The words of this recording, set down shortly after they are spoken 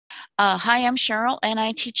Hi, I'm Cheryl, and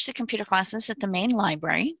I teach the computer classes at the main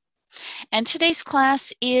library. And today's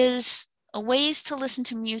class is ways to listen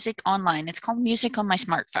to music online. It's called Music on My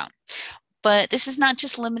Smartphone. But this is not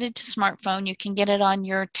just limited to smartphone. You can get it on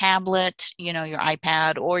your tablet, your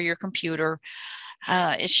iPad or your computer.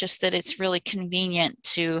 It's just that it's really convenient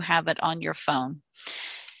to have it on your phone.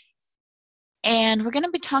 And we're going to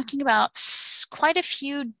be talking about quite a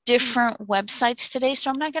few different websites today. So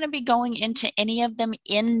I'm not going to be going into any of them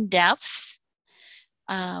in depth.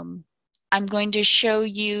 I'm going to show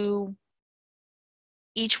you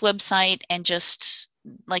each website and just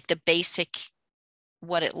like the basic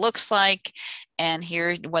what it looks like, and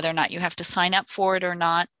here whether or not you have to sign up for it or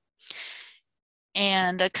not,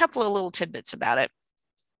 and a couple of little tidbits about it.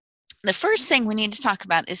 The first thing we need to talk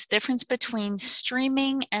about is the difference between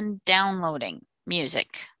streaming and downloading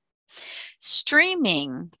music.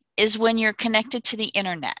 Streaming is when you're connected to the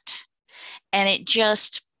internet and it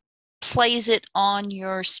just plays it on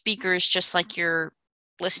your speakers just like you're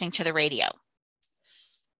listening to the radio.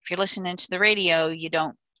 If you're listening to the radio, you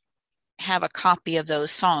don't have a copy of those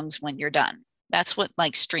songs when you're done. That's what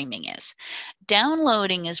like streaming is.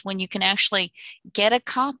 Downloading is when you can actually get a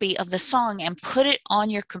copy of the song and put it on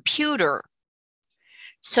your computer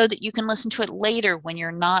so that you can listen to it later when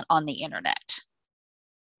you're not on the internet.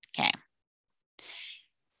 Okay.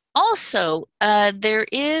 Also, there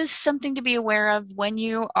is something to be aware of when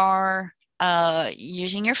you are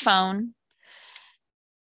using your phone.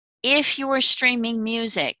 If you are streaming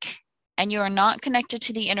music and you are not connected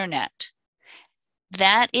to the internet,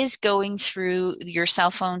 that is going through your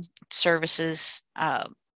cell phone services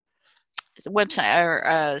website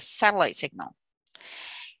or satellite signal.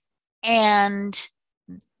 And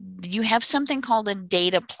you have something called a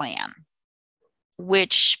data plan,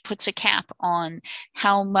 which puts a cap on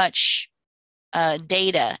how much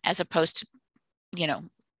data, as opposed to,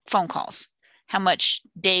 phone calls, how much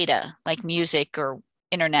data, like music or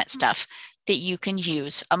internet stuff, that you can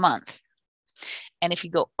use a month. And if you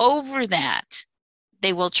go over that,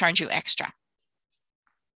 they will charge you extra.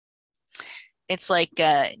 It's like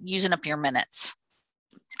using up your minutes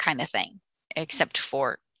kind of thing, except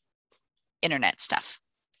for internet stuff.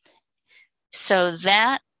 So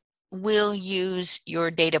that will use your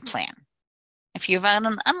data plan. If you have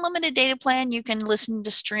an unlimited data plan, you can listen to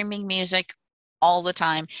streaming music all the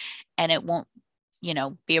time and it won't,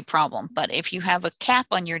 be a problem. But if you have a cap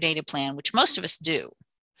on your data plan, which most of us do,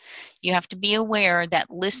 you have to be aware that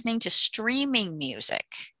listening to streaming music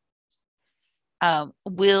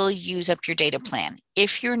will use up your data plan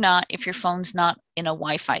if your phone's not in a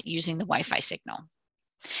Wi-Fi, using the Wi-Fi signal.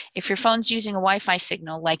 If your phone's using a Wi-Fi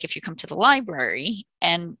signal, like if you come to the library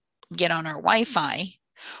and get on our Wi-Fi,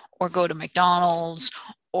 or go to McDonald's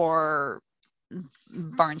or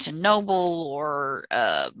Barnes and Noble or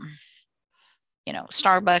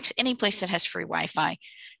Starbucks, any place that has free Wi-Fi,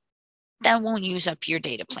 that won't use up your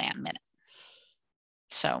data plan minute.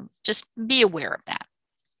 So just be aware of that.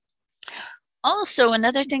 Also,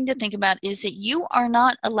 another thing to think about is that you are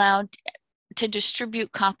not allowed to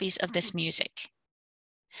distribute copies of this music.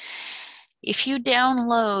 If you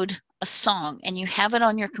download a song and you have it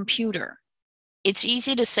on your computer, it's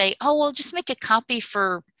easy to say, oh, well, just make a copy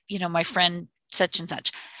for, my friend such and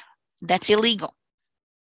such. That's illegal.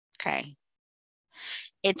 Okay.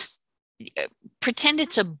 Pretend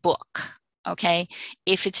it's a book. Okay.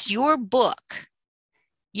 If it's your book,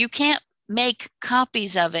 you can't make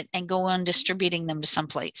copies of it and go on distributing them to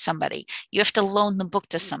somebody. You have to loan the book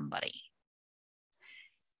to somebody.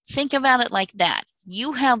 Think about it like that.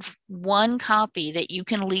 You have one copy that you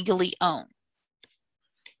can legally own.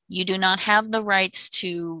 You do not have the rights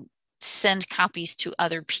to send copies to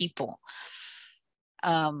other people.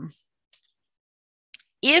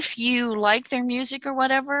 If you like their music or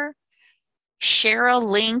whatever, share a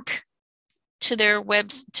link to their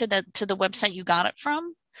to the website you got it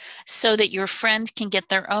from, so that your friend can get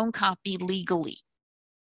their own copy legally.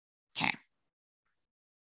 Okay.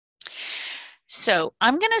 So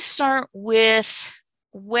I'm going to start with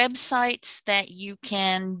websites that you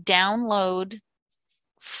can download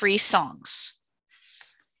free songs.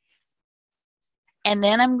 And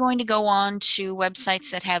then I'm going to go on to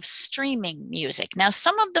websites that have streaming music. Now,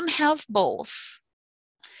 some of them have both.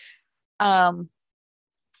 The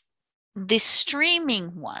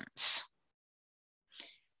streaming ones,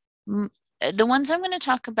 the ones I'm going to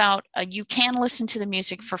talk about, you can listen to the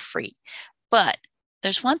music for free. But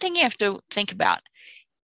there's one thing you have to think about.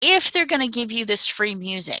 If they're going to give you this free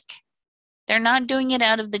music, they're not doing it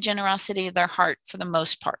out of the generosity of their heart for the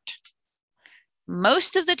most part.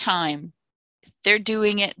 Most of the time, They're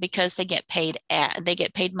doing it because they get paid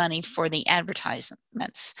money for the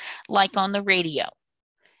advertisements, like on the radio.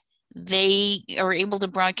 They are able to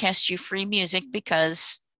broadcast you free music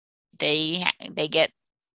because they get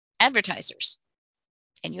advertisers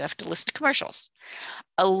and you have to listen to commercials.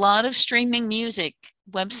 A lot of streaming music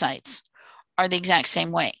websites are the exact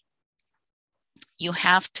same way. You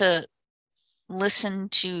have to listen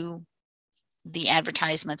to the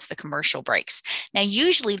advertisements, the commercial breaks. Now,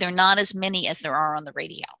 usually they're not as many as there are on the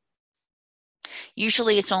radio.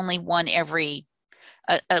 Usually it's only one every,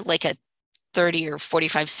 like a 30 or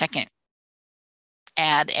 45-second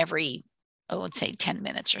ad every, I would say 10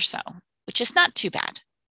 minutes or so, which is not too bad.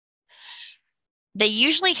 They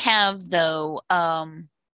usually have, though, a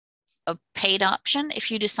paid option.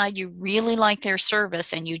 If you decide you really like their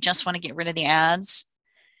service and you just want to get rid of the ads,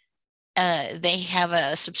 they have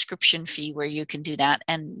a subscription fee where you can do that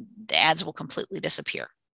and the ads will completely disappear.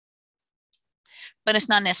 But it's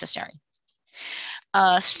not necessary.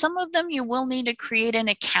 Some of them you will need to create an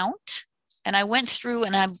account. And I went through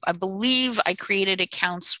and I believe I created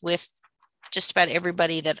accounts with just about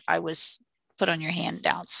everybody that I was put on your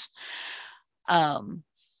handouts.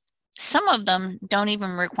 Some of them don't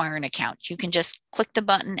even require an account. You can just click the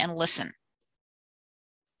button and listen.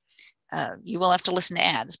 You will have to listen to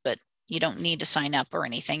ads, but you don't need to sign up or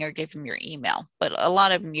anything or give them your email, but a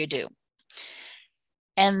lot of them you do.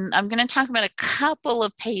 And I'm going to talk about a couple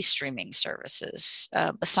of pay streaming services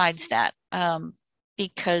besides that,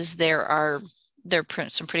 because there are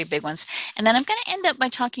some pretty big ones. And then I'm going to end up by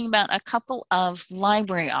talking about a couple of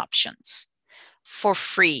library options for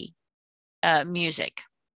free music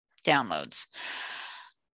downloads.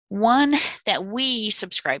 One that we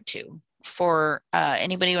subscribe to for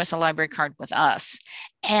anybody who has a library card with us,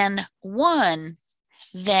 and one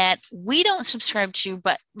that we don't subscribe to,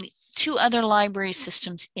 but two other library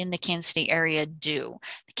systems in the Kansas City area do.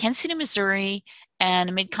 The Kansas City, Missouri,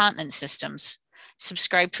 and Mid-Continent systems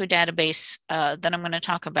subscribe to a database that I'm going to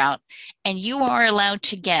talk about, and you are allowed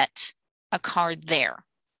to get a card there.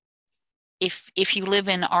 If you live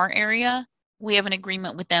in our area, we have an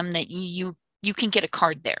agreement with them that you can get a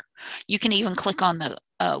card there. You can even click on the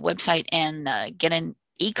website and get an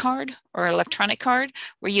e-card or electronic card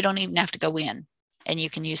where you don't even have to go in, and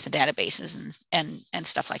you can use the databases and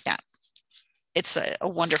stuff like that. It's a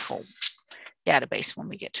wonderful database. When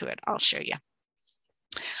we get to it, I'll show you.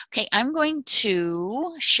 Okay, I'm going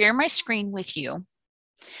to share my screen with you.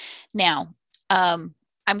 Now, I'm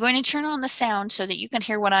going to turn on the sound so that you can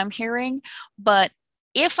hear what I'm hearing, but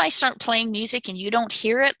if I start playing music and you don't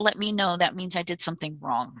hear it, let me know. That means I did something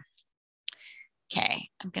wrong. Okay,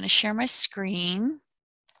 I'm going to share my screen.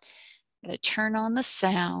 I'm going to turn on the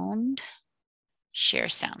sound. Share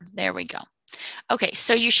sound. There we go. Okay,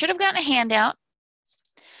 so you should have gotten a handout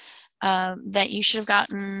that you should have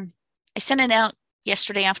gotten. I sent it out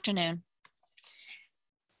yesterday afternoon.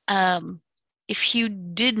 If you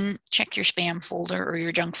didn't, check your spam folder or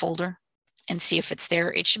your junk folder and see if it's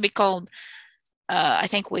there. It should be called, I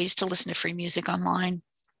think, Ways to Listen to Free Music Online.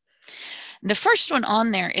 The first one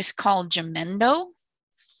on there is called Jamendo.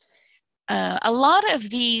 A lot of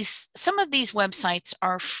these, some of these websites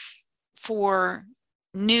are for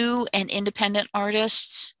new and independent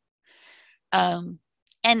artists.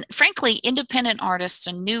 And frankly, independent artists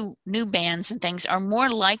and new bands and things are more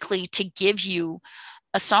likely to give you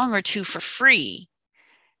a song or two for free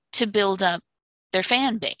to build up their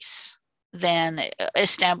fan base than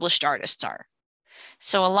established artists are.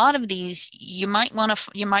 So a lot of these, you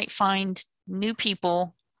might find new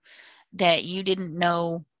people that you didn't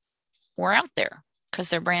know were out there because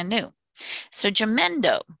they're brand new. So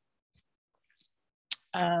Jamendo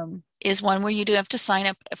is one where you do have to sign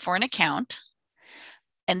up for an account.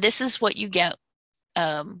 And this is what you get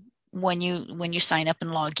when you sign up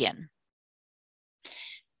and log in.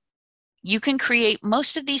 You can create,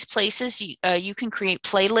 most of these places, you can create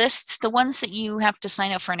playlists. The ones that you have to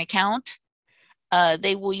sign up for an account,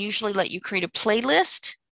 they will usually let you create a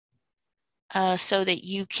playlist so that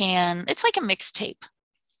you can, it's like a mixtape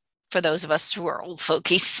for those of us who are old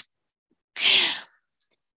folkies.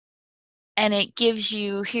 And it gives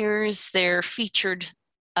you, here's their featured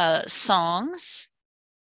songs,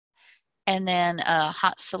 and then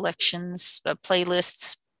hot selections,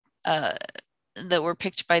 playlists that were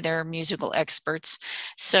picked by their musical experts.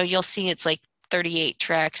 So you'll see it's like 38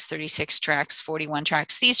 tracks, 36 tracks, 41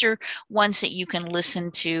 tracks. These are ones that you can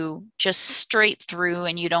listen to just straight through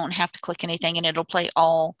and you don't have to click anything, and it'll play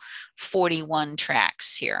all 41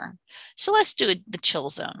 tracks here. So let's do the chill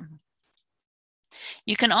zone.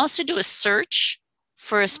 You can also do a search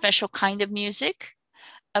for a special kind of music.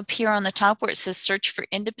 up here on the top where it says search for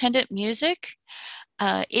independent music.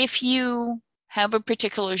 If you have a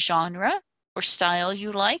particular genre or style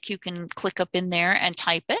you like, you can click up in there and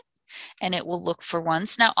type it, and it will look for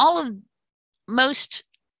ones. Now, most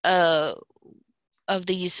of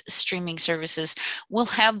these streaming services will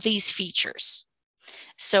have these features.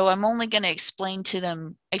 So I'm only going to explain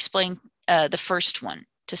the first one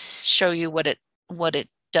to show you what it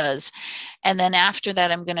does. And then after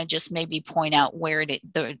that, I'm going to just maybe point out where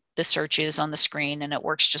the search is on the screen, and it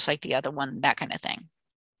works just like the other one, that kind of thing.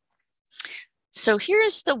 So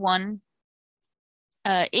here's the one.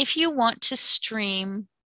 If you want to stream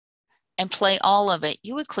and play all of it,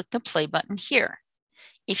 you would click the play button here.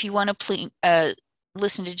 If you want to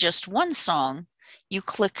listen to just one song, you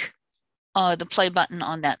click the play button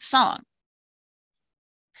on that song.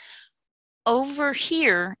 Over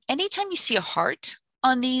here, anytime you see a heart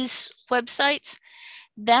on these websites,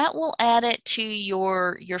 that will add it to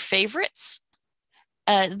your favorites.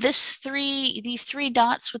 These three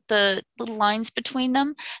dots with the little lines between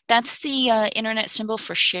them, that's the internet symbol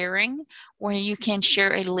for sharing, where you can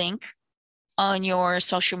share a link on your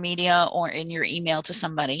social media or in your email to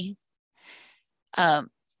somebody.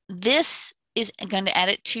 This is going to add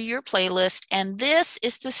it to your playlist, and this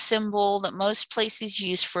is the symbol that most places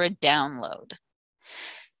use for a download.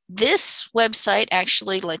 This website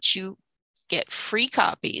actually lets you get free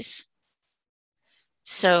copies.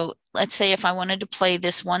 So let's say if I wanted to play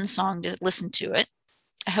this one song to listen to it,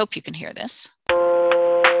 I hope you can hear this. I'm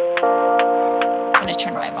going to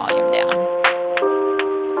turn my volume down.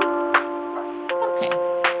 Okay.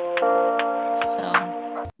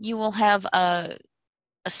 So you will have a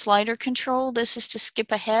slider control. This is to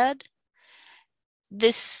skip ahead.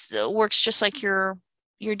 This works just like your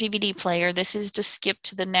DVD player. This is to skip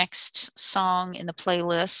to the next song in the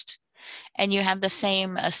playlist. And you have the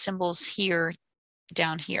same symbols here,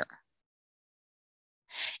 down here.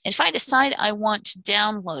 And if I decide I want to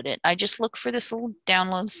download it, I just look for this little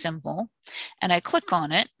download symbol and I click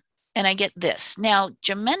on it and I get this. Now,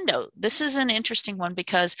 Jamendo, this is an interesting one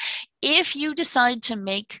because if you decide to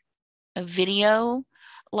make a video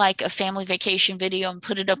like a family vacation video and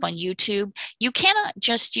put it up on YouTube, you cannot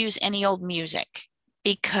just use any old music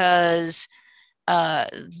because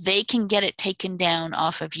they can get it taken down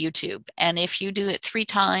off of YouTube. And if you do it 3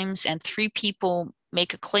 times and 3 people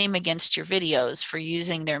make a claim against your videos for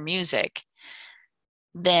using their music,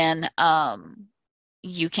 then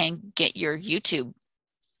you can get your YouTube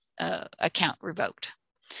account revoked.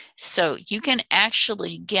 So you can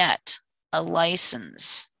actually get a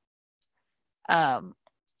license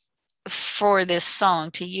for this song,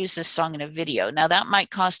 to use this song in a video. Now that might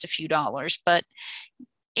cost a few dollars, but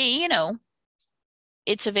you know,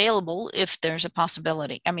 it's available if there's a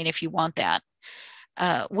possibility. I mean, if you want that.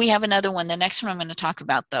 We have another one. The next one I'm going to talk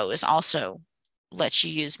about, though, is also lets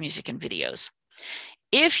you use music in videos.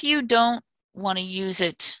 If you don't want to use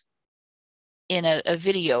it in a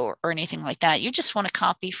video or anything like that, you just want to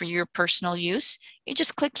copy for your personal use, you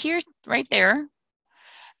just click here, right there.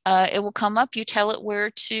 It will come up. You tell it where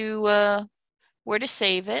to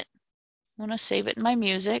save it. I want to save it in my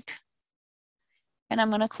music, and I'm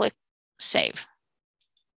going to click save.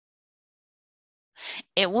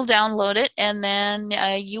 It will download it, and then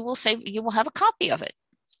you will have a copy of it.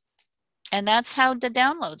 And that's how the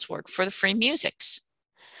downloads work for the free musics.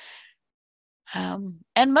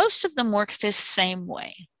 And most of them work this same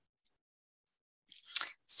way.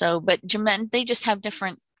 So, but they just have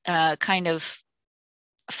different kind of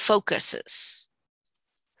focuses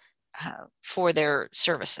for their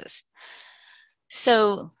services.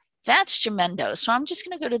 So that's Jamendo. So I'm just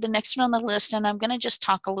going to go to the next one on the list, and I'm going to just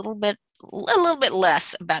talk a little bit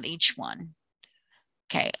less about each one.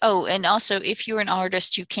 Okay. Oh, and also if you're an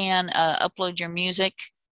artist, you can upload your music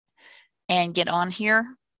and get on here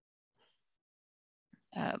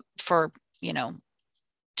for,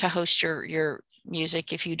 to host your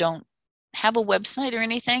music. If you don't have a website or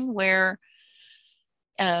anything where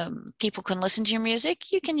people can listen to your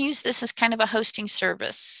music, you can use this as kind of a hosting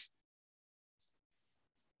service.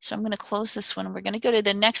 So I'm going to close this one, and we're going to go to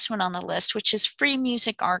the next one on the list, which is Free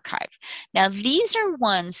Music Archive. Now, these are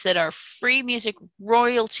ones that are free music,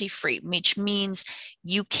 royalty free, which means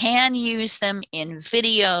you can use them in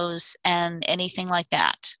videos and anything like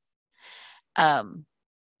that.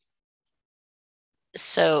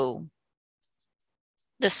 So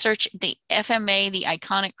the FMA, the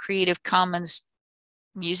Iconic Creative Commons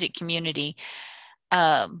Music Community,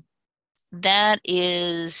 that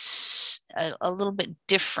is a little bit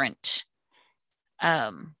different.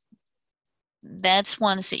 That's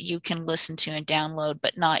ones that you can listen to and download,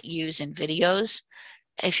 but not use in videos.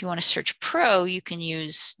 if you want to search Pro, you can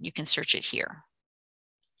search it here.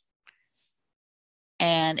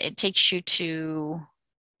 And it takes you to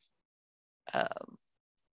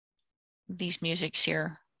these musics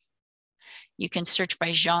here. You can search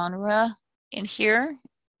by genre in here.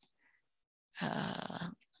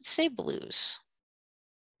 Let's say blues.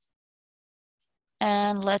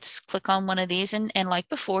 And let's click on one of these. And like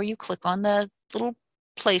before, you click on the little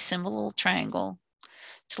play symbol, little triangle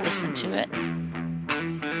to listen to it.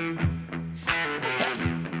 Okay.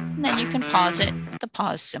 And then you can pause it with the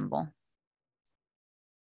pause symbol.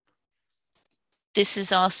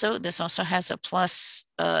 This also has a plus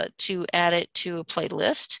to add it to a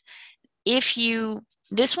playlist.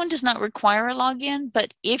 This one does not require a login,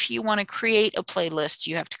 but if you want to create a playlist,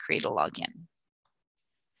 you have to create a login.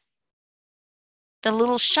 The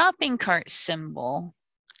little shopping cart symbol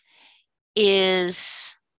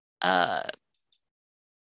is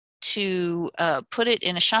to put it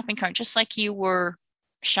in a shopping cart, just like you were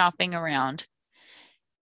shopping around,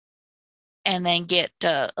 and then get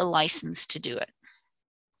a license to do it.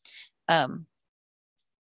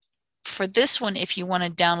 For this one, if you want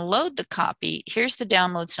to download the copy, here's the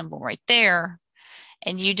download symbol right there,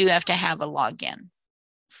 and you do have to have a login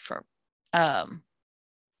for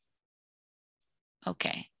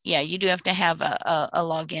okay, yeah, you do have to have a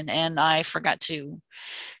login, and I forgot to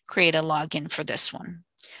create a login for this one,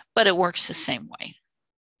 but it works the same way.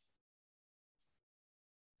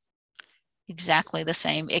 Exactly the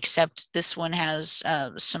same, except this one has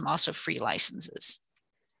some also free licenses.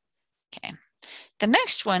 Okay, the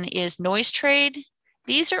next one is Noise Trade.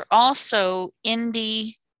 These are also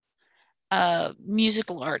indie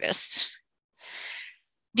musical artists.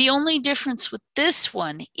 The only difference with this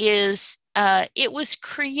one is it was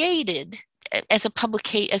created as a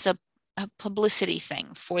publicity thing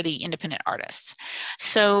for the independent artists.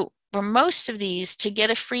 So for most of these, to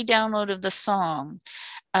get a free download of the song,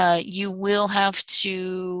 you will have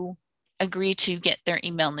to agree to get their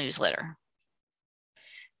email newsletter.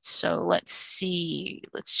 So let's see,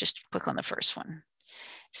 let's just click on the first one.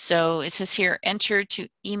 So it says here, enter to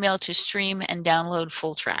email to stream and download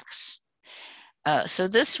full tracks. So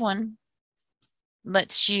this one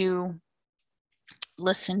lets you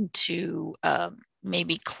listen to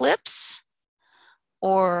maybe clips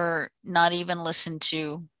or not even listen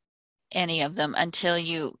to any of them until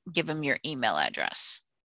you give them your email address.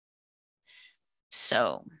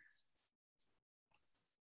 So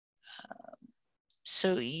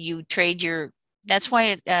you trade that's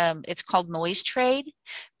why it's called Noise Trade,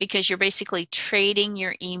 because you're basically trading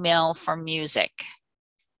your email for music.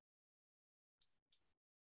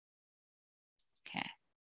 Okay.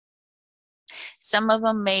 Some of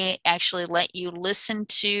them may actually let you listen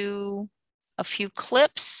to a few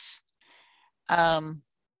clips, but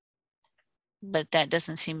that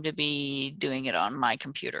doesn't seem to be doing it on my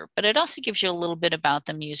computer. But it also gives you a little bit about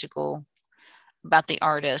the musical, about the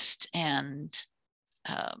artist and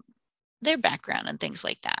their background and things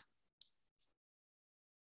like that.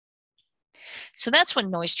 So that's what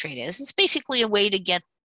Noise Trade is. It's basically a way to get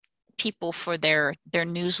people for their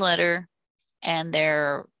newsletter and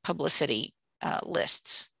their publicity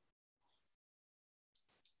lists.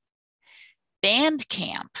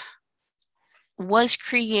 Bandcamp was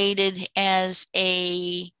created as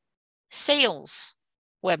a sales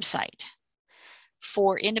website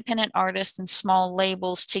for independent artists and small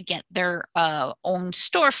labels to get their own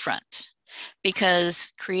storefront,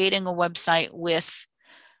 because creating a website with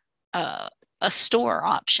a store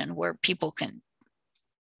option where people can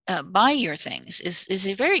buy your things is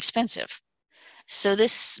very expensive. So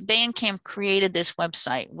this Bandcamp created this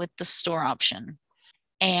website with the store option,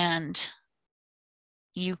 and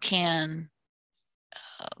you can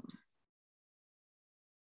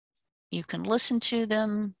listen to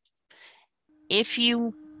them if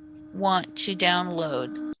you want to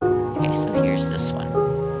download. Okay, so here's this one. All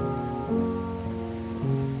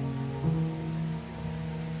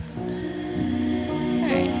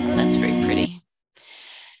right, well, that's very pretty.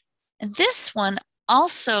 And this one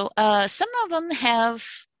also, some of them have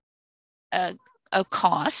a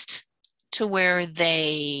cost to where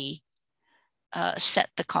they set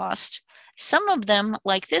the cost. Some of them,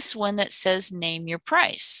 like this one that says name your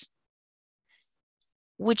price,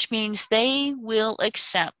 which means they will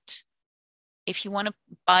accept, if you want to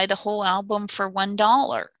buy the whole album for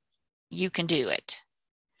 $1, you can do it.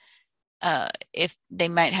 If they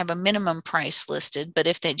might have a minimum price listed, but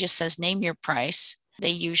if it just says name your price,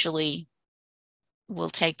 they usually will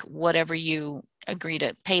take whatever you agree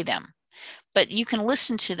to pay them. But you can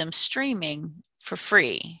listen to them streaming for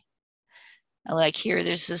free. Like here,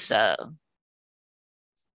 there's this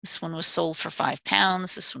This one was sold for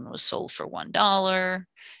 £5. This one was sold for $1.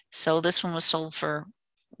 So this one was sold for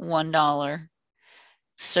 $1.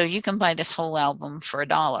 So you can buy this whole album for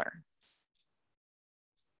 $1.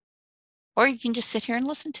 Or you can just sit here and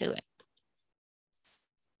listen to it.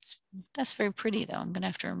 That's very pretty though. I'm going to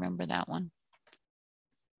have to remember that one.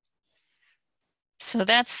 So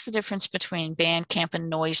that's the difference between Bandcamp and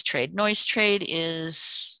Noise Trade. Noise Trade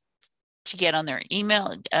is to get on their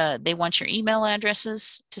email. They want your email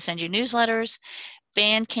addresses to send you newsletters.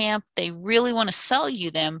 Bandcamp, they really want to sell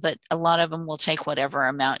you them, but a lot of them will take whatever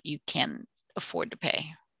amount you can afford to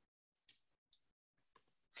pay.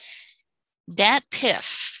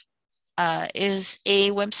 DatPiff is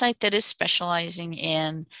a website that is specializing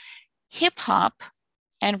in hip hop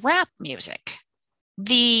and rap music.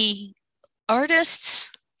 The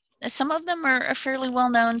artists, some of them are fairly well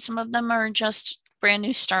known, some of them are just brand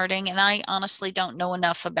new starting, and I honestly don't know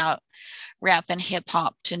enough about rap and hip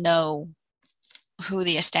hop to know who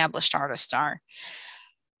the established artists are.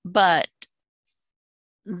 But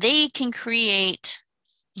they can create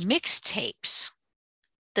mixtapes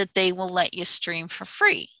that they will let you stream for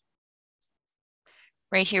free.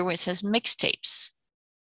 Right here where it says mixtapes.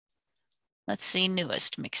 Let's see,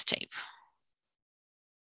 newest mixtape.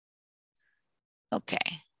 Okay.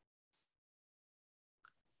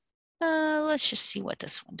 Let's just see what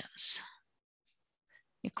this one does.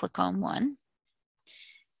 You click on one.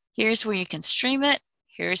 Here's where you can stream it.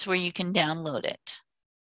 Here's where you can download it.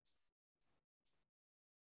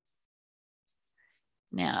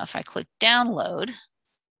 Now, if I click download,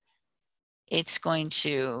 it's going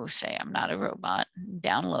to say, I'm not a robot,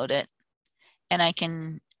 download it, and I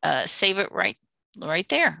can save it right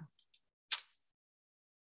there.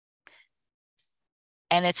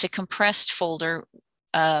 And it's a compressed folder.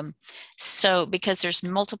 So because there's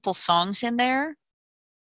multiple songs in there,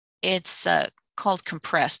 it's called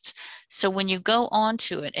compressed. So when you go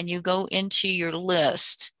onto it and you go into your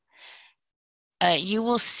list, you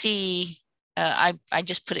will see, I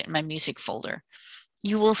just put it in my music folder.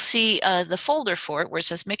 You will see the folder for it where it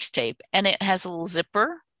says mixtape, and it has a little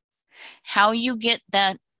zipper. How you get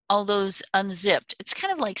that, all those unzipped, it's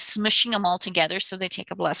kind of like smushing them all together so they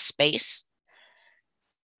take up less space.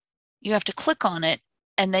 You have to click on it,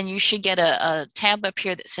 and then you should get a tab up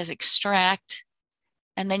here that says extract,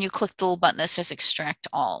 and then you click the little button that says extract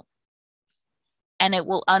all, and it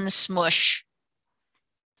will unsmush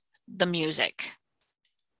the music.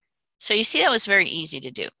 So you see that was very easy to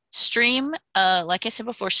do. Stream, like I said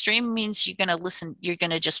before, stream means you're going to listen, you're going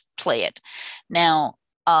to just play it. Now,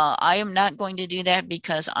 I am not going to do that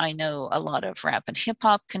because I know a lot of rap and hip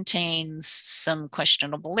hop contains some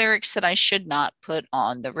questionable lyrics that I should not put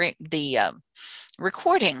on the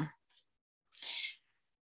recording.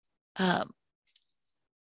 And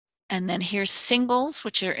then here's singles,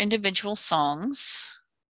 which are individual songs,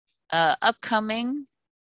 upcoming,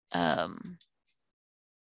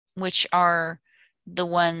 which are the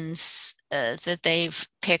ones that they've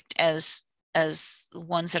picked as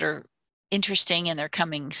ones that are interesting and they're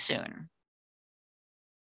coming soon.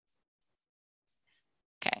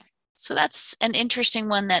 Okay, so that's an interesting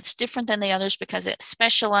one that's different than the others because it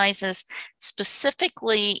specializes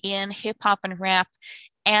specifically in hip hop and rap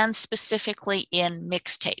and specifically in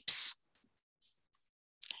mixtapes.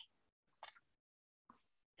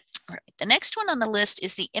 All right, the next one on the list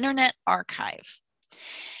is the Internet Archive.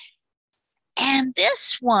 And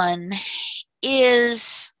this one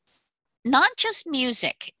is not just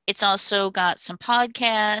music. It's also got some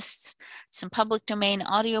podcasts, some public domain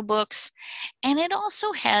audiobooks, and it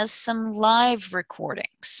also has some live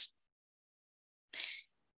recordings.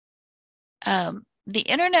 The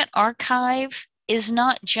Internet Archive is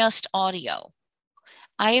not just audio.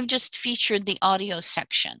 I have just featured the audio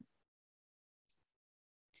section.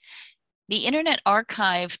 The Internet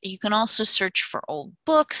Archive, you can also search for old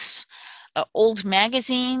books, old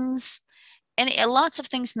magazines, and lots of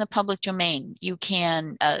things in the public domain you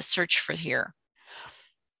can search for here.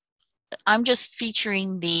 I'm just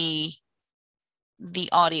featuring the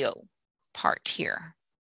audio part here.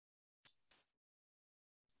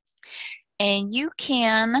 And you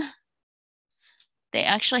can, they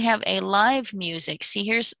actually have a live music. See,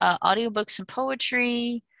 here's audiobooks and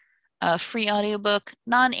poetry, free audiobook,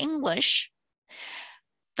 non-English.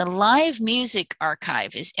 The live music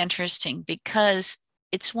archive is interesting because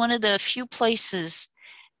it's one of the few places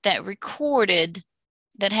that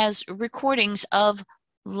has recordings of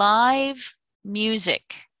live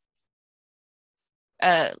music,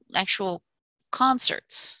 actual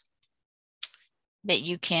concerts that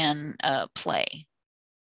you can play.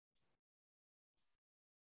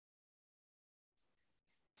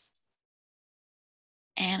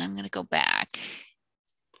 And I'm going to go back.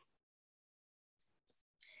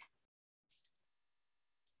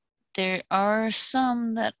 There are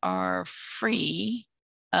some that are free.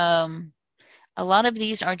 A lot of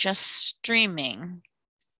these are just streaming,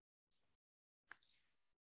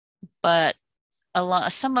 but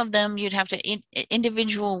some of them you'd have to,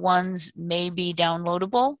 individual ones may be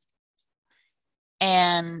downloadable,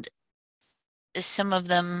 and some of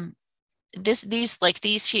them,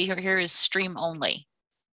 these here is stream only.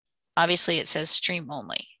 Obviously it says stream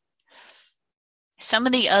only. Some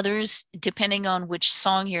of the others, depending on which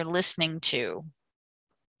song you're listening to,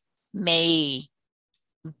 may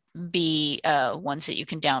be ones that you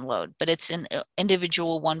can download, but it's an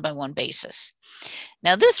individual one-by-one basis.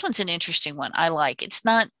 Now this one's an interesting one. I like. It's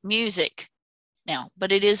not music now,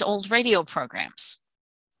 but it is old radio programs,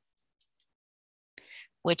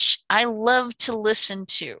 which I love to listen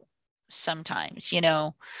to sometimes. You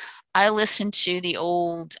know, I listen to the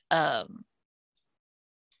old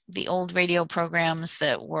radio programs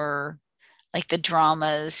that were like the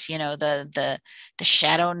dramas, you know, the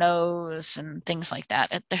Shadow Knows and things like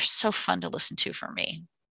that. They're so fun to listen to for me.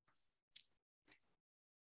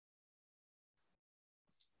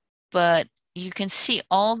 But you can see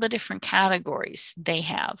all the different categories they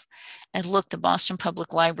have. And look, the Boston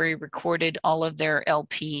Public Library recorded all of their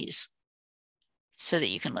LPs so that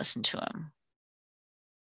you can listen to them.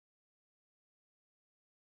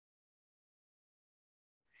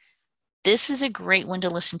 This is a great one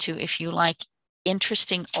to listen to if you like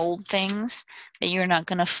interesting old things that you're not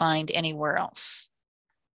going to find anywhere else.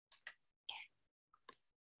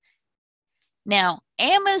 Now,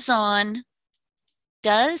 Amazon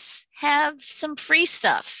does have some free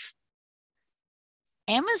stuff.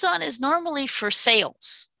 Amazon is normally for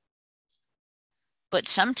sales, but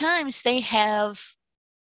sometimes they have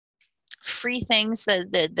free things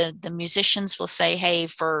that the musicians will say, hey,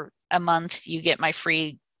 for a month you get my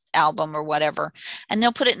free album or whatever, and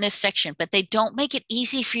they'll put it in this section, but they don't make it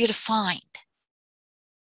easy for you to find.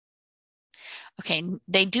 Okay,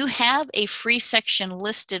 they do have a free section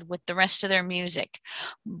listed with the rest of their music,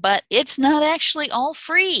 but it's not actually all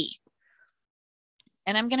free.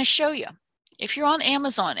 And I'm going to show you. If you're on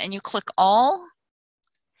Amazon and you click all,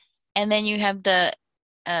 and then you have the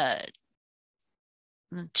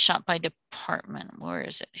shop by department, where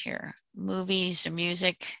is it here? Movies or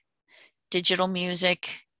music, digital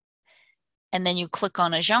music, and then you click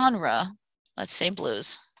on a genre, let's say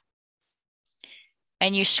blues,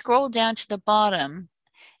 and you scroll down to the bottom,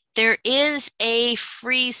 there is a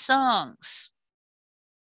free songs,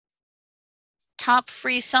 top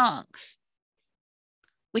free songs,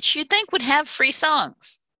 which you'd think would have free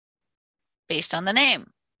songs based on the name.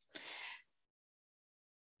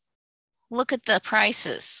 Look at the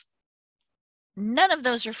prices. None of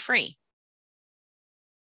those are free.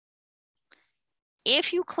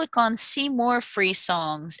 If you click on see more free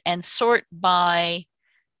songs and sort by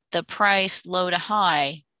the price low to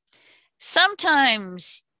high,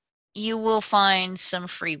 sometimes you will find some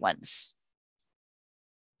free ones.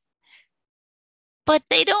 But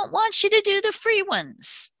they don't want you to do the free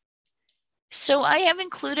ones. So I have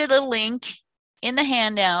included a link in the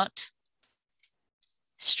handout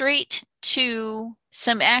straight to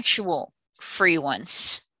some actual free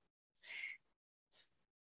ones.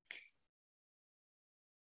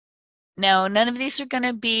 Now, none of these are going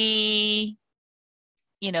to be,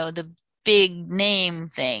 you know, the big name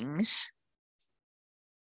things.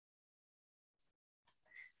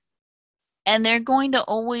 And they're going to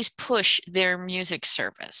always push their music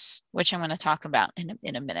service, which I'm going to talk about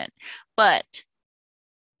in a minute. But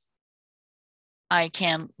I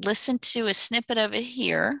can listen to a snippet of it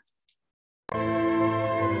here.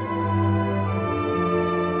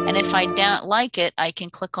 And if I don't like it, I can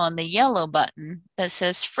click on the yellow button that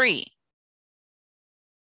says free.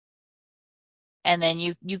 And then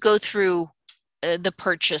you go through the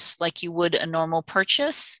purchase like you would a normal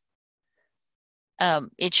purchase.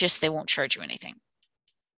 It's just they won't charge you anything.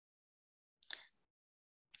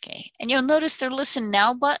 Okay, and you'll notice their Listen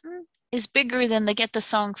Now button is bigger than the Get the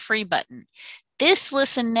Song Free button. This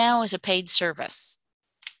Listen Now is a paid service.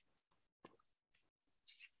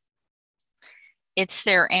 It's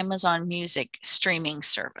their Amazon Music streaming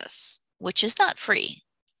service, which is not free.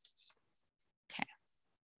 Okay.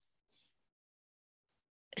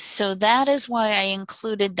 So that is why I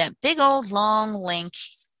included that big old long link.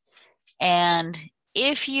 And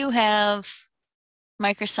if you have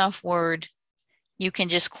Microsoft Word, you can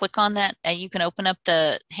just click on that. You can open up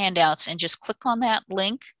the handouts and just click on that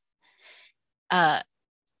link.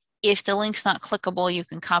 If the link's not clickable, you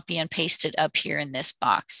can copy and paste it up here in this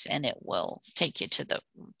box and it will take you to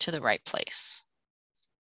the right place.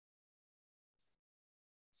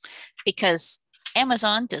 because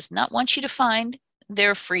Amazon does not want you to find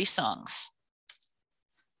their free songs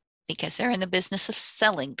because they're in the business of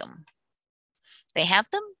selling them. They have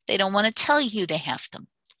them. They don't want to tell you they have them.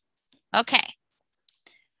 Okay.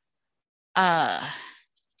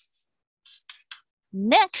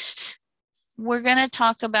 Next, we're going to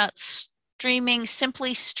talk about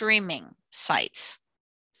simply streaming sites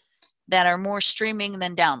that are more streaming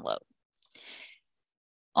than download.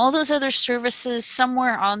 All those other services,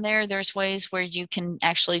 somewhere on there, there's ways where you can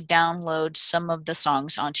actually download some of the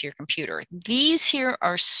songs onto your computer. These here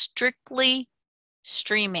are strictly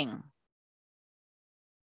streaming.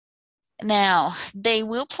 Now, they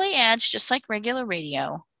will play ads just like regular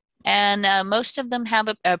radio, and most of them have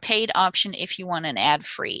a paid option if you want an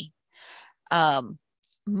ad-free.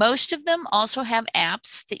 Most of them also have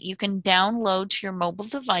apps that you can download to your mobile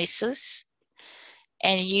devices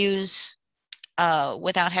and use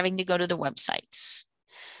without having to go to the websites.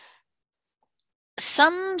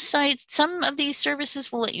 Some of these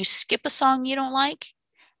services will let you skip a song you don't like,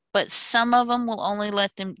 but some of them will only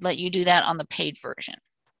let you do that on the paid version.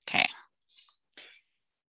 Okay.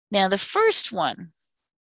 Now the first one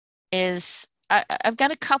is I've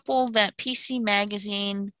got a couple that PC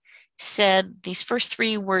Magazine said these first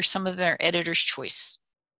three were some of their editor's choice,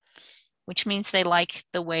 which means they like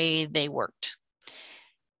the way they worked.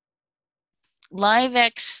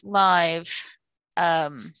 LiveX Live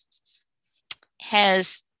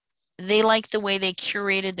they like the way they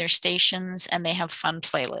curated their stations, and they have fun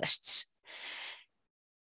playlists.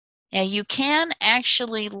 Now you can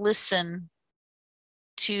actually listen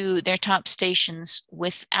to their top stations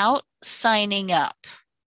without signing up.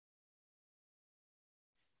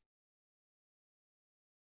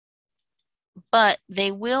 But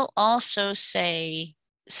they will also say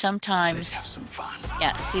sometimes, let's have some fun.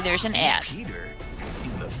 Yeah, see, there's an ad. Peter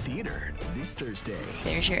in the theater this Thursday.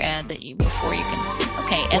 There's your ad that before you can,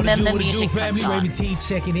 okay, and then the music comes on.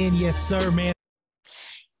 Checking in, yes sir, man.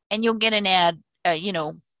 And you'll get an ad,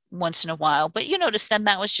 once in a while, but you notice then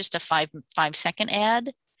that was just a 5-second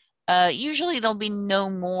ad. Usually there'll be no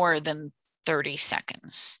more than 30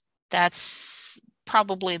 seconds. That's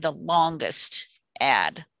probably the longest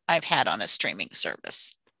ad I've had on a streaming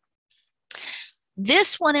service.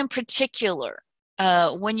 This one in particular,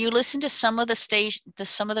 when you listen to some of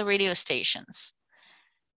the radio stations,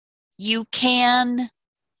 you can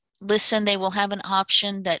listen. They will have an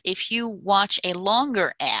option that if you watch a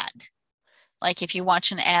longer ad, like if you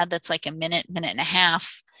watch an ad that's like a minute and a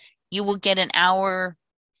half, you will get an hour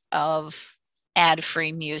of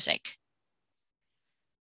ad-free music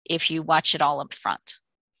if you watch it all up front.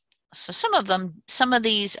 So some of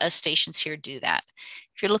these stations here do that.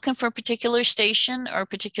 If you're looking for a particular station or a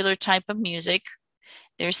particular type of music,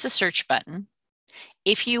 there's the search button.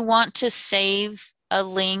 If you want to save a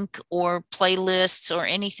link or playlists or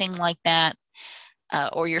anything like that,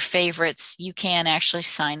 or your favorites, you can actually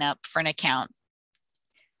sign up for an account,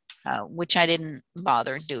 which I didn't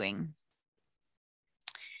bother doing.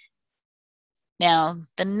 Now,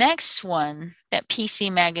 the next one that PC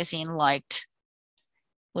Magazine liked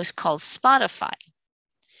was called Spotify.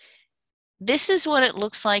 This is what it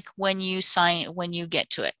looks like when you get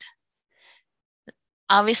to it.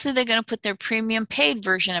 Obviously, they're going to put their premium paid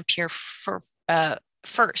version up here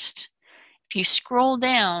first. If you scroll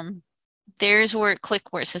down, there's where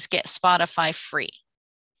it says Get Spotify Free.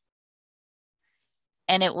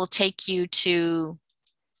 And it will take you to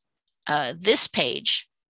this page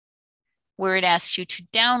where it asks you to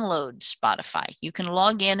download Spotify. You can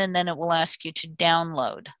log in and then it will ask you to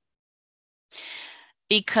download.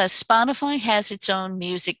 Because Spotify has its own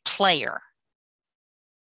music player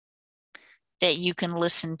that you can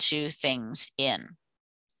listen to things in.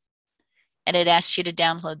 And it asks you to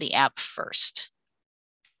download the app first.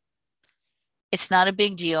 It's not a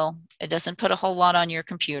big deal. It doesn't put a whole lot on your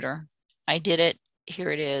computer. I did it. Here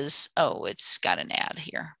it is. Oh, it's got an ad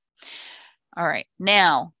here. All right.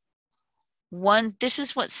 Now, this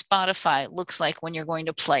is what Spotify looks like when you're going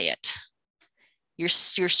to play it. Your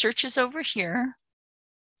search is over here,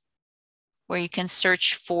 where you can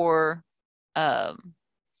search for,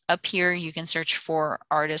 up here, you can search for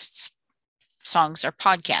artists, songs, or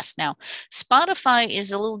podcasts. Now, Spotify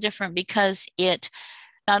is a little different because it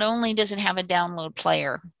not only does it have a download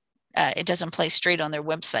player, it doesn't play straight on their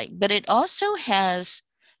website, but it also has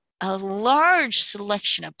a large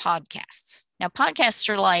selection of podcasts. Now, podcasts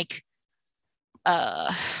are like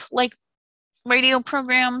radio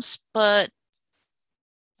programs, but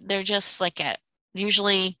they're just like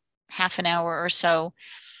usually half an hour or so,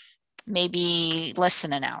 maybe less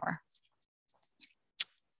than an hour.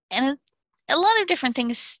 And a lot of different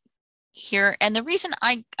things here. And the reason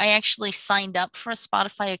I actually signed up for a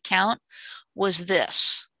Spotify account was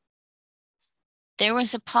this. There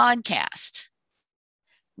was a podcast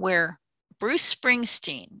where Bruce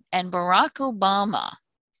Springsteen and Barack Obama,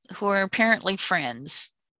 who are apparently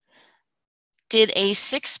friends, did a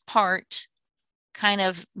 6-part kind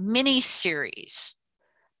of mini series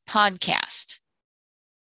podcast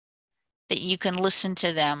that you can listen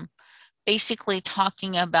to them basically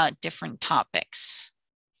talking about different topics.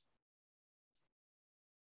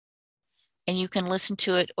 And you can listen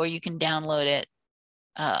to it or you can download it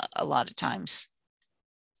a lot of times,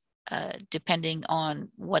 depending on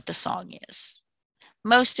what the song is.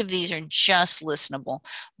 Most of these are just listenable,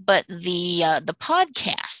 but the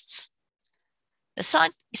podcasts, the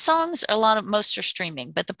songs are most are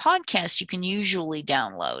streaming, but the podcasts you can usually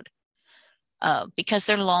download because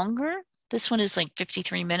they're longer. This one is like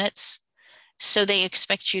 53 minutes, so they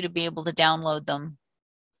expect you to be able to download them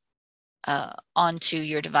onto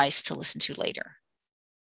your device to listen to later.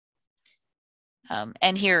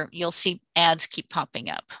 And here you'll see ads keep popping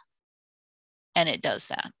up, and it does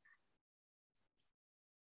that.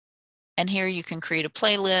 And here you can create a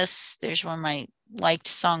playlist. There's where my liked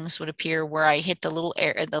songs would appear, where I hit the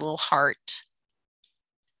little heart.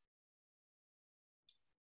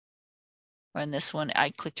 Or in this one, I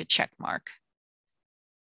clicked a check mark.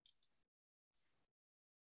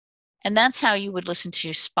 And that's how you would listen to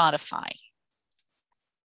Spotify.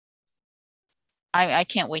 I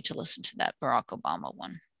can't wait to listen to that Barack Obama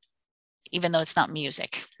one, even though it's not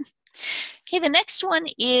music. Okay, the next one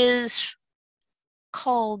is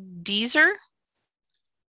called Deezer.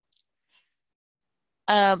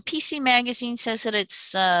 PC Magazine says that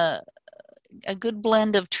it's a good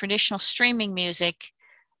blend of traditional streaming music,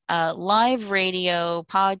 live radio,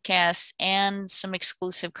 podcasts, and some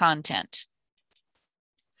exclusive content.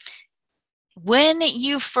 When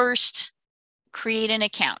you first create an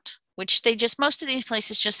account, which most of these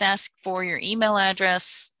places just ask for your email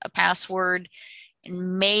address, a password,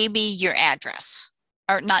 and maybe your address,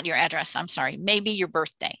 or not your address, I'm sorry, maybe your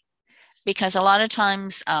birthday. Because a lot of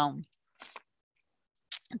times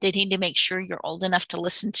they need to make sure you're old enough to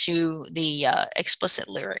listen to the explicit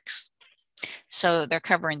lyrics. So they're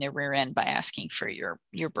covering their rear end by asking for your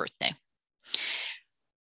birthday.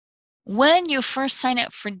 When you first sign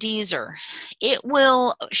up for Deezer, it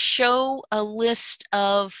will show a list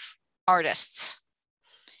of artists.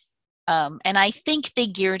 And I think they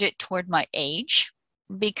geared it toward my age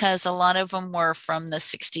because a lot of them were from the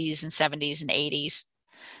 60s and 70s and 80s.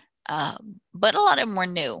 But a lot of them were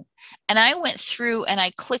new. And I went through and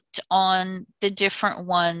I clicked on the different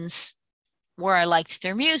ones where I liked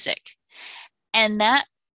their music. And that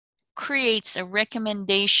creates a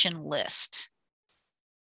recommendation list.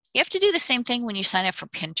 You have to do the same thing when you sign up for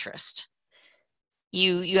Pinterest.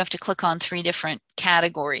 You have to click on 3 different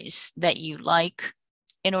categories that you like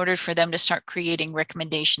in order for them to start creating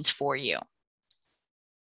recommendations for you.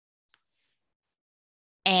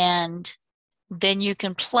 And then you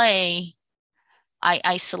can play.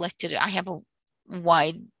 I selected it. I have a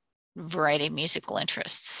wide variety of musical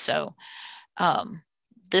interests. So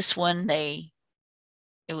this one,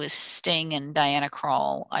 it was Sting and Diana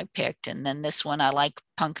Krall I picked. And then this one, I like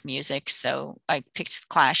punk music. So I picked the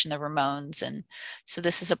Clash and the Ramones. And so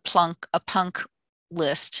this is a punk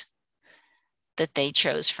list that they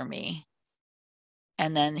chose for me.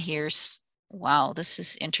 And then here's, wow, this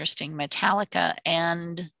is interesting, Metallica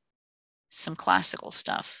and some classical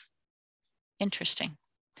stuff. Interesting.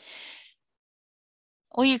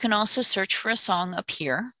 Or you can also search for a song up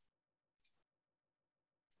here.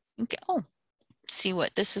 Okay. Oh, see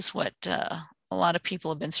what this is what a lot of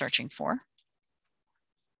people have been searching for.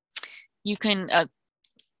 You can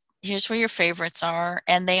here's where your favorites are,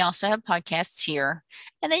 and they also have podcasts here.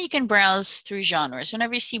 And then you can browse through genres.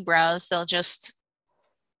 Whenever you see browse, they'll just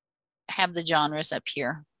have the genres up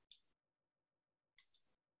here.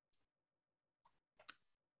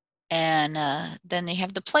 And then they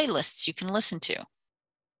have the playlists you can listen to.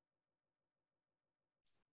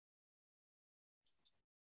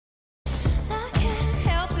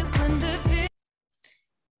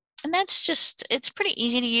 And that's just, it's pretty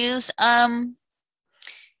easy to use.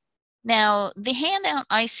 Now, the handout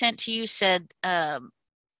I sent to you said,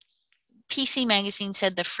 PC Magazine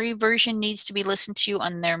said the free version needs to be listened to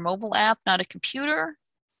on their mobile app, not a computer.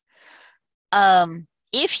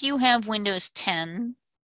 If you have Windows 10,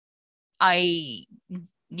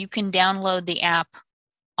 you can download the app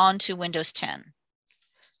onto Windows 10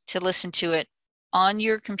 to listen to it on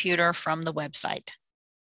your computer from the website.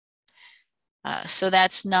 So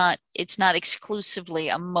it's not exclusively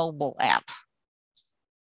a mobile app.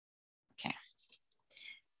 Okay.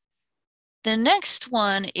 The next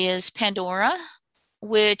one is Pandora,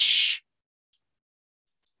 which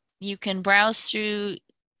you can browse through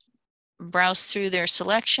their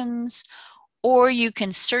selections, or you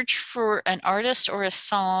can search for an artist or a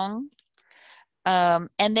song, and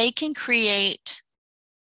they can create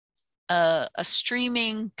a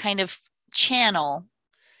streaming kind of channel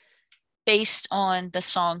based on the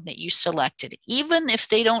song that you selected, even if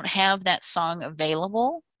they don't have that song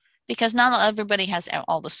available, because not everybody has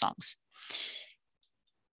all the songs.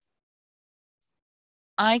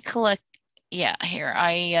 I collect, yeah,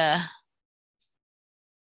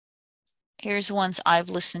 here's ones I've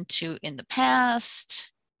listened to in the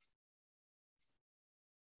past.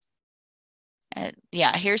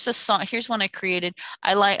 Yeah, here's a song. Here's one I created.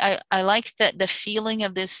 I like the feeling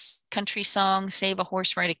of this country song, "Save a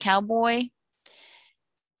Horse, Ride a Cowboy,"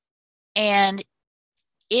 and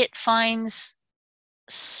it finds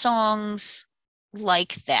songs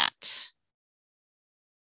like that.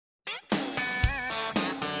 Okay,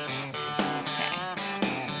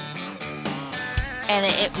 and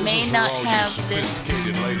it may not have this.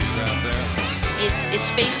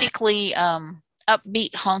 It's basically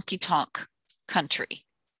upbeat honky tonk country.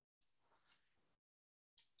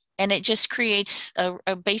 And it just creates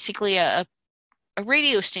basically a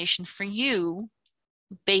radio station for you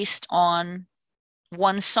based on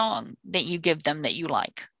one song that you give them that you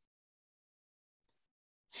like.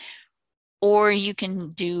 Or you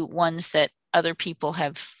can do ones that other people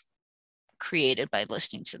have created by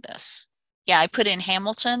listening to this. Yeah, I put in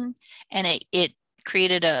Hamilton, and it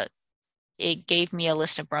gave me a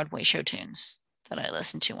list of Broadway show tunes that I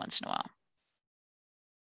listen to once in a while.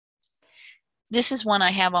 This is one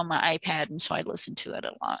I have on my iPad, and so I listen to it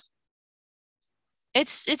a lot.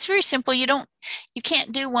 It's very simple. You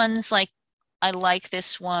can't do ones like I like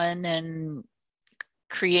this one and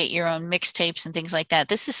create your own mixtapes and things like that.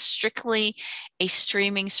 This is strictly a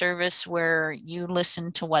streaming service where you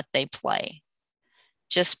listen to what they play,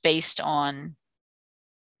 just based on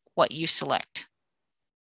what you select.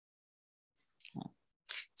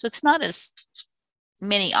 So it's not as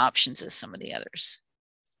many options as some of the others.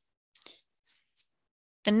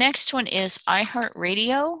 The next one is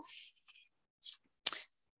iHeartRadio.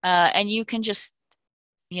 And you can just,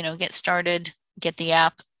 get started, get the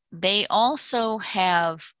app. They also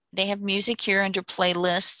have music here under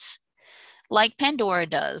playlists like Pandora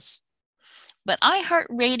does. But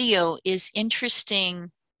iHeartRadio is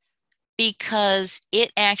interesting because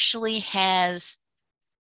it actually has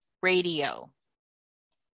radio.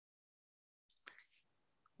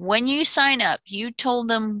 When you sign up, you told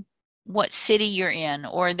them what city you're in,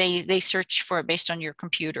 or they search for it based on your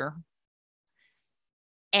computer.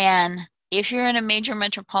 And if you're in a major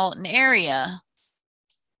metropolitan area,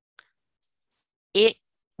 it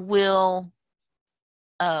will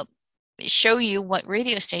show you what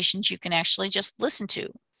radio stations you can actually just listen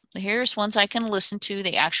to. Here's ones I can listen to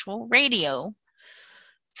the actual radio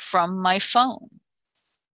from my phone.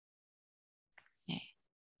 Okay.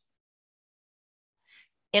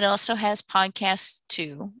 It also has podcasts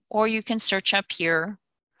too, or you can search up here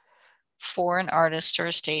for an artist or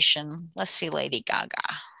a station. Let's see, Lady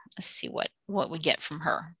Gaga. Let's see what we get from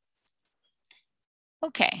her.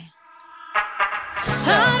 Okay.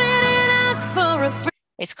 So,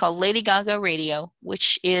 it's called Lady Gaga Radio,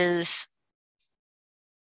 which is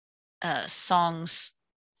songs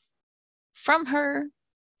from her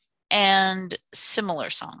and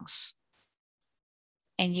similar songs.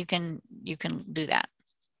 And you can do that.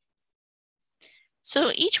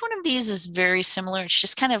 So each one of these is very similar. It's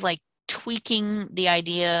just kind of like tweaking the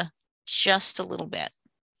idea just a little bit.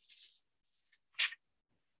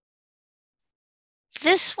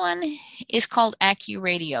 This one is called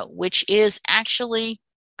AccuRadio, which is actually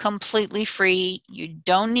completely free. You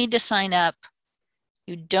don't need to sign up.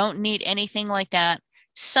 You don't need anything like that.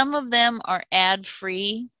 Some of them are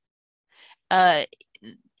ad-free.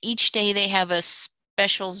 Each day they have a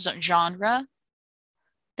special genre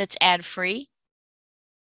that's ad-free,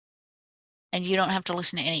 and you don't have to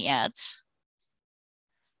listen to any ads.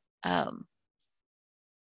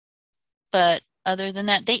 But other than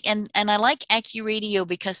that, and I like AccuRadio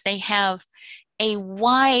because they have a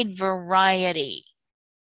wide variety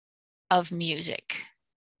of music.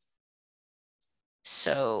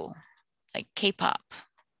 So like K-pop.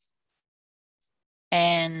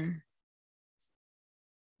 And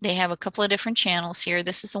they have a couple of different channels here.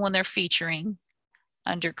 This is the one they're featuring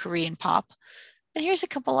under Korean pop. But here's a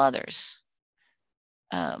couple others.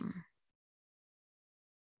 And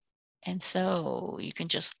so you can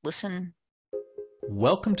just listen.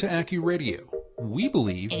 Welcome to AccuRadio. We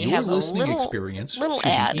believe your listening experience should be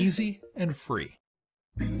easy and free.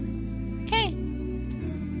 Okay.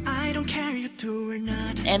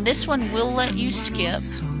 And this one will let you skip,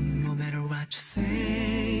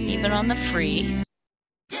 even on the free.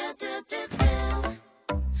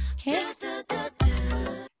 Okay.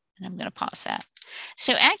 And I'm going to pause that.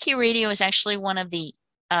 So AccuRadio is actually one of the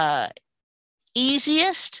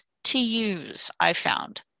easiest to use, I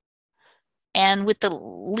found, and with the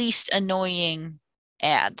least annoying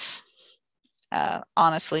ads,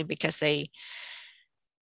 honestly, because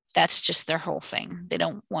that's just their whole thing. They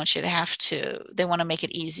don't want you to have to, they want to make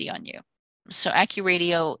it easy on you. So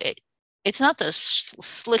AccuRadio, it's not the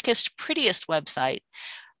slickest, prettiest website,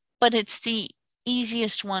 but it's the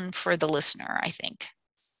easiest one for the listener, I think.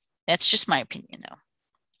 That's just my opinion, though.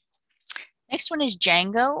 Next one is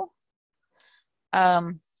Django.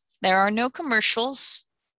 There are no commercials.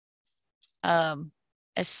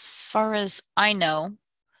 As far as I know,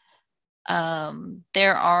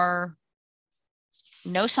 there are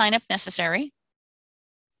no sign up necessary.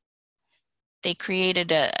 They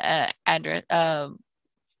created a address.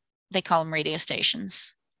 They call them radio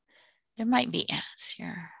stations. There might be ads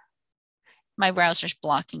here. My browser's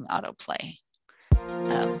blocking autoplay.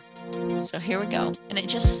 So here we go, and it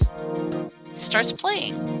just starts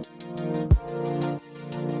playing.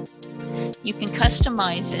 You can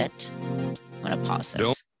customize it. I'm going to pause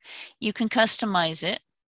this. You can customize it,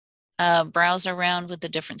 browse around with the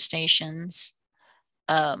different stations.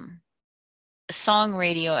 Song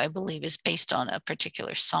radio, I believe, is based on a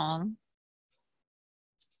particular song.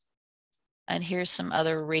 And here's some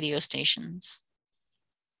other radio stations.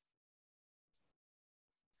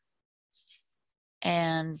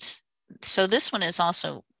 And so this one is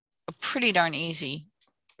also pretty darn easy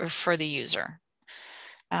for the user.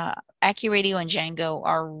 AccuRadio and Django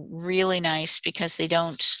are really nice because they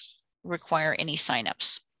don't require any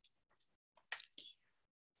signups.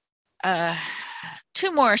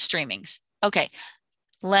 Two more streamings. Okay,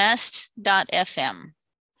 last.fm.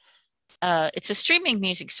 It's a streaming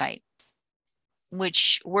music site,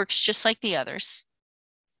 which works just like the others.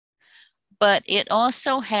 But it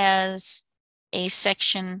also has a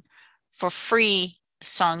section for free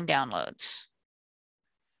song downloads,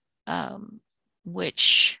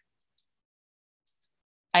 which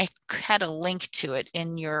I had a link to it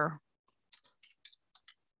in your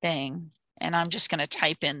thing, and I'm just going to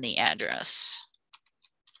type in the address.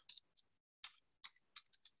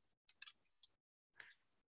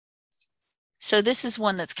 So this is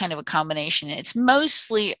one that's kind of a combination. It's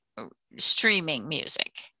mostly streaming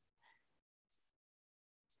music.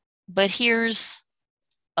 But here's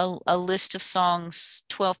a list of songs,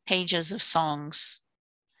 12 pages of songs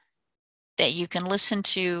that you can listen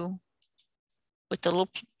to with the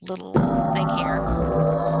little thing here.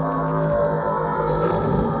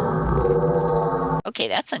 Okay,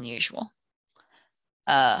 that's unusual.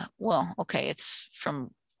 Well, okay, it's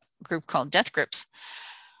from a group called Death Grips.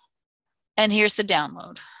 And here's the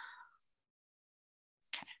download.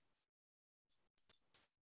 Okay.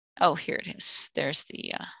 Oh, here it is. There's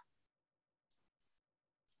the,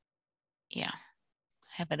 yeah,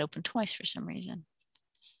 I have it open twice for some reason.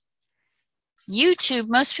 YouTube,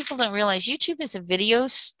 most people don't realize YouTube is a video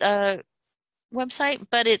website,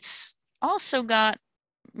 but it's also got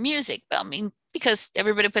music. I mean, because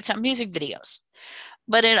everybody puts out music videos,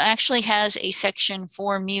 but it actually has a section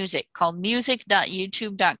for music called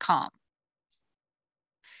music.youtube.com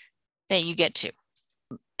that you get to.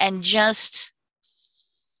 And just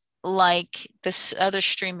like this other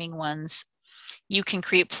streaming ones, you can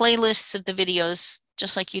create playlists of the videos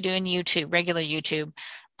just like you do in YouTube, regular YouTube,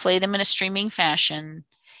 play them in a streaming fashion.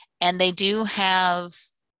 And they do have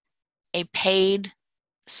a paid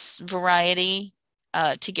variety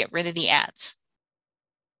to get rid of the ads.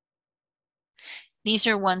 These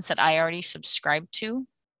are ones that I already subscribed to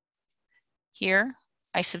here.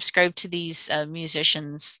 I subscribe to these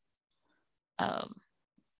musicians'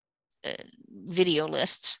 video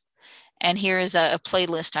lists. And here is a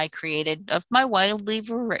playlist I created of my wildly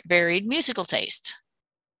varied musical taste.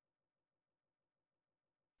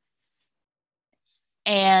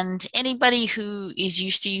 And anybody who is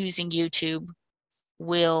used to using YouTube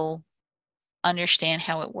will understand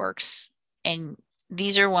how it works. And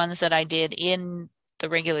these are ones that I did in the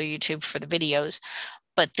regular YouTube for the videos.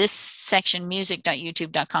 But this section,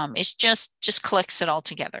 music.youtube.com, is just collects it all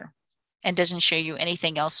together and doesn't show you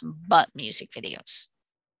anything else but music videos.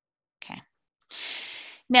 Okay.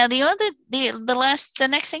 Now the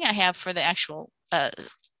next thing I have for the actual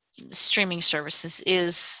streaming services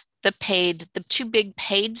is the two big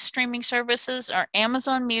paid streaming services are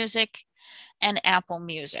Amazon Music and Apple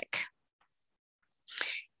Music.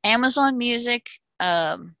 Amazon Music,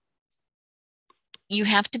 you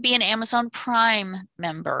have to be an Amazon Prime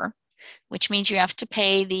member which means you have to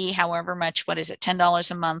pay the however much, what is it,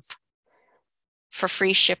 $10 a month for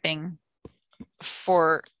free shipping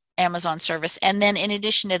for Amazon service. And then in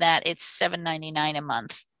addition to that, it's $7.99 a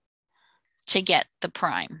month to get the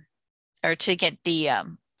Prime or to get the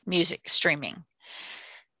music streaming,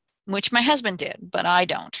 which my husband did, but I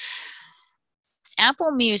don't.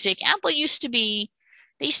 Apple Music, Apple used to be,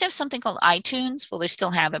 they used to have something called iTunes. Well, they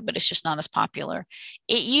still have it, but it's just not as popular.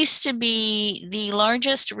 It used to be the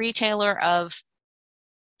largest retailer of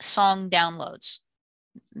song downloads,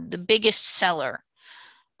 the biggest seller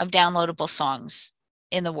of downloadable songs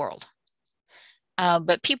in the world.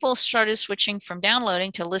 But people started switching from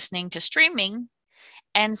downloading to listening to streaming.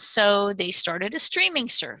 And so they started a streaming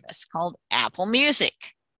service called Apple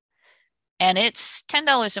Music. And it's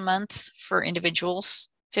 $10 a month for individuals,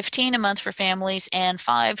 $15 a month for families, and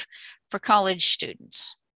 $5 for college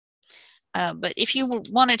students. But if you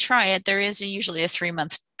want to try it, there is usually a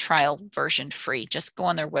 3-month trial version free. Just go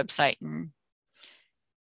on their website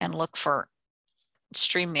and look for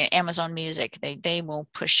stream Amazon Music. They will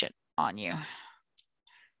push it on you.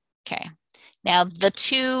 Okay. Now the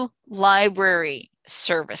 2 library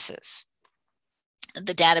services,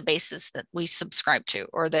 the databases that we subscribe to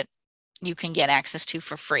or that you can get access to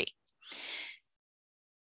for free.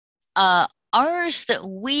 Ours that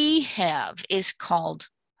we have is called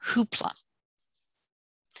Hoopla.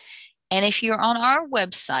 And if you're on our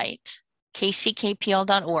website,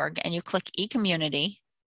 kckpl.org, and you click eCommunity,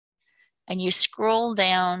 and you scroll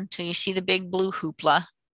down till you see the big blue Hoopla,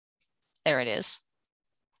 there it is.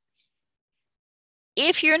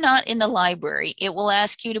 If you're not in the library, it will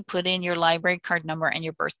ask you to put in your library card number and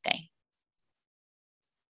your birthday.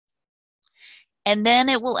 And then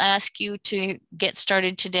it will ask you to get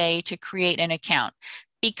started today to create an account,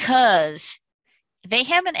 because they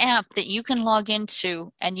have an app that you can log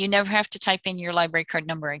into and you never have to type in your library card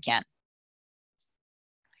number again.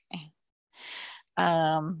 Okay.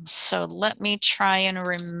 So let me try and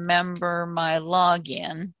remember my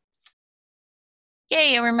login.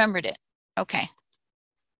 Yay, I remembered it. Okay.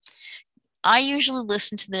 I usually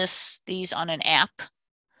listen to these on an app.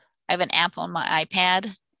 I have an app on my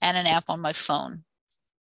iPad and an app on my phone.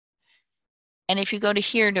 And if you go to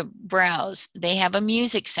here to browse, they have a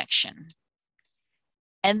music section.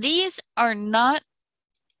 And these are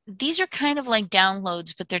kind of like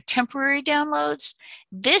downloads, but they're temporary downloads.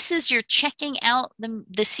 This is you're checking out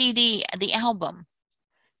the CD, the album,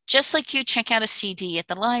 just like you check out a CD at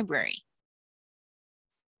the library.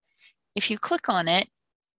 If you click on it,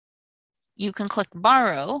 you can click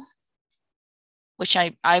borrow, which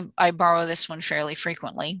I borrow this one fairly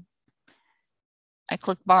frequently. I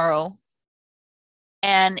click borrow,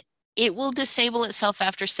 and it will disable itself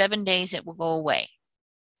after 7 days. It will go away.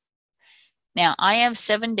 Now I have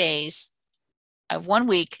 7 days, I have 1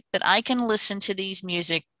 week that I can listen to these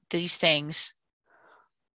things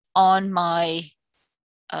on my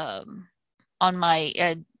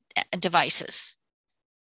devices,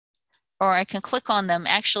 or I can click on them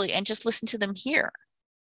actually and just listen to them here.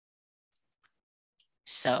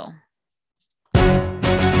 So.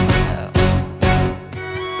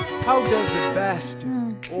 How does a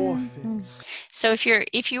bastard orphans? So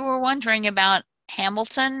if you were wondering about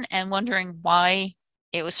Hamilton and wondering why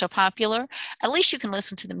it was so popular, at least you can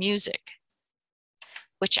listen to the music,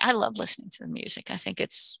 which I love listening to the music. I think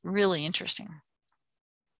it's really interesting.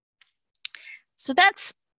 So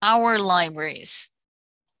that's our library's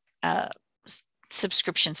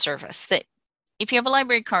subscription service. That if you have a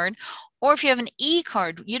library card, or if you have an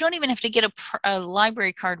e-card, you don't even have to get a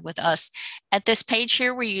library card with us. At this page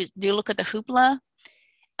here where you do look at the Hoopla,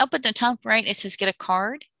 up at the top right, it says get a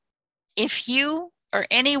card. If you are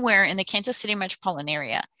anywhere in the Kansas City metropolitan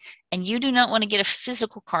area and you do not want to get a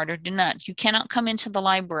physical card, or you cannot come into the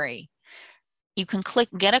library, you can click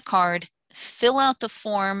get a card, fill out the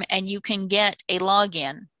form, and you can get a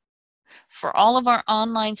login for all of our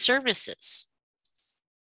online services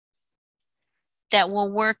that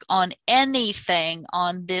will work on anything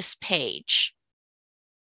on this page.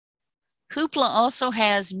 Hoopla also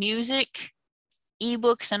has music,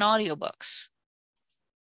 ebooks, and audiobooks.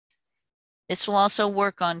 This will also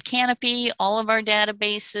work on Canopy, all of our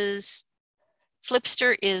databases.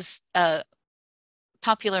 Flipster is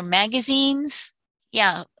popular magazines.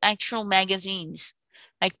 Yeah, actual magazines,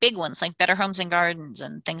 like big ones, like Better Homes and Gardens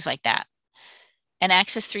and things like that. And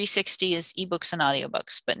Access 360 is ebooks and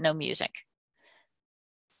audiobooks, but no music.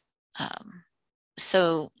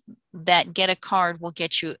 So that get a card will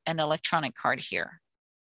get you an electronic card here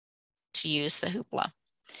to use the Hoopla.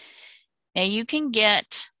 Now you can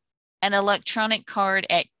get an electronic card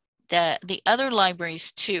at the other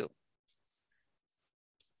libraries too.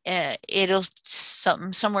 it'll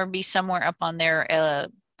somewhere be somewhere up on there.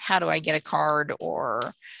 How do I get a card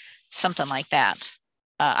or something like that.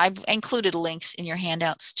 I've included links in your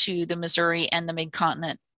handouts to the Missouri and the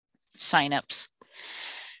Mid-Continent signups.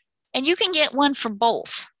 And you can get one for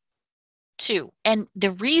both too. And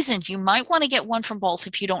the reason you might want to get one for both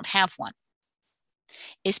if you don't have one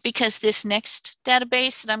is because this next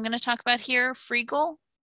database that I'm going to talk about here, Freegal,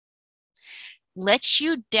 lets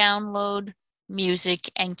you download music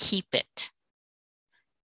and keep it.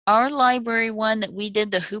 Our library one that we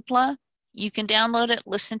did, the Hoopla, you can download it,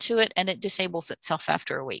 listen to it, and it disables itself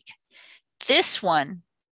after a week. This one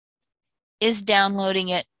is downloading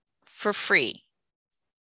it for free.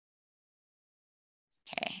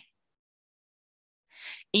 Okay.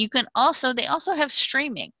 You can also, they also have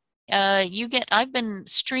streaming. I've been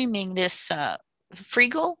streaming this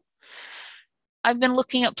Freegal. I've been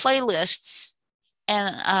looking at playlists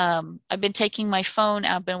and I've been taking my phone.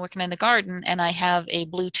 I've been working in the garden and I have a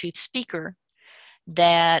Bluetooth speaker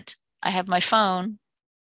that I have my phone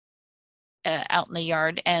out in the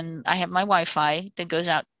yard and I have my Wi-Fi that goes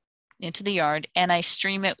out into the yard and I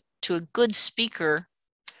stream it to a good speaker.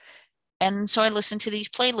 And so I listen to these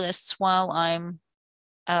playlists while I'm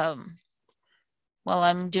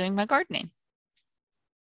doing my gardening.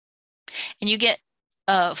 And you get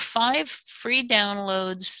 5 free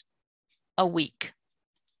downloads a week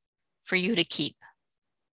for you to keep.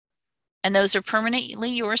 And those are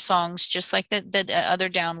permanently your songs, just like the other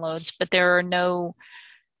downloads, but there are no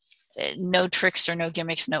tricks or no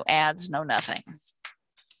gimmicks, no ads, no nothing.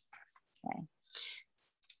 Okay.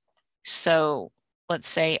 So let's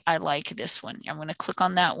say I like this one. I'm going to click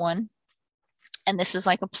on that one. And this is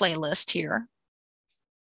like a playlist here.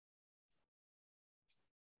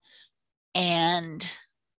 And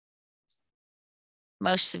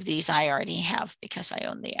most of these I already have because I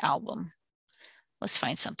own the album. Let's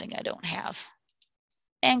find something I don't have.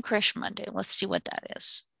 And Crush Monday. Let's see what that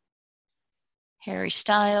is. Harry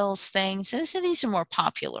Styles things. These are more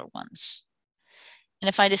popular ones. And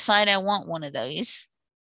if I decide I want one of those,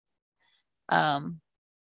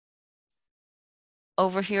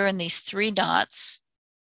 over here in these 3 dots,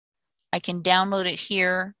 I can download it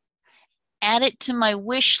here, add it to my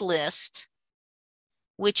wish list,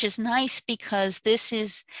 which is nice because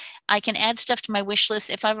I can add stuff to my wish list.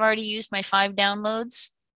 If I've already used my 5 downloads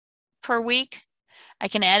per week, I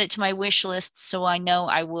can add it to my wish list so I know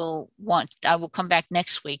I will come back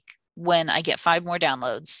next week when I get 5 more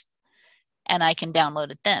downloads and I can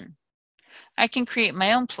download it then. I can create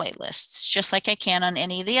my own playlists just like I can on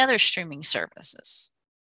any of the other streaming services.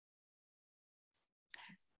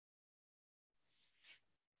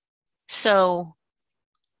 So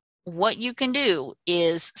what you can do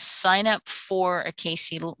is sign up for a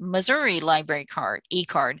KC Missouri library card,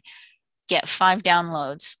 e-card, get 5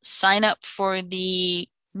 downloads, sign up for the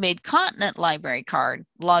Mid-Continent library card,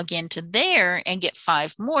 log into there and get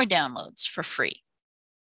 5 more downloads for free.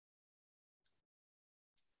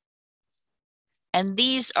 And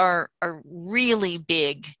these are really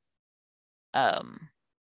big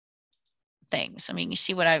things. I mean, you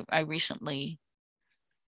see what I recently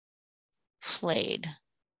played.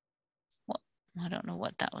 Well, I don't know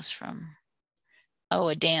what that was from. Oh,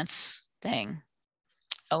 a dance thing.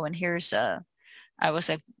 Oh, and here's I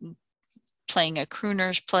was playing a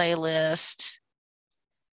crooners playlist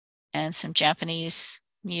and some Japanese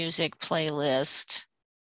music playlist.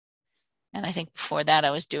 And I think before that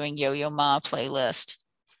I was doing Yo-Yo Ma playlist.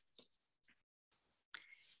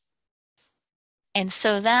 And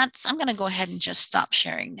so I'm going to go ahead and just stop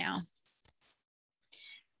sharing now.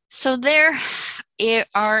 So there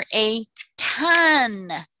are a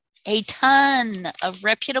ton of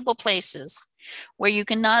reputable places where you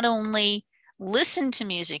can not only listen to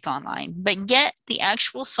music online, but get the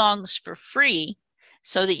actual songs for free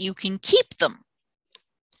so that you can keep them.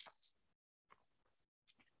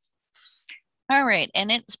 All right, and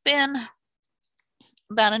it's been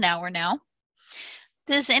about an hour now.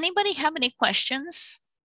 Does anybody have any questions?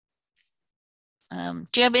 Do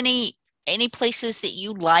you have any places that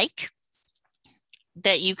you like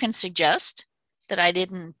that you can suggest that I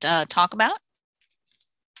didn't talk about?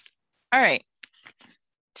 All right.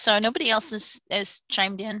 So nobody else has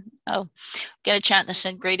chimed in. Oh, get a chat that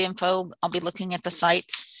said great info. I'll be looking at the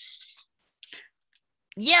sites.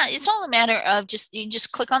 Yeah, it's all a matter of you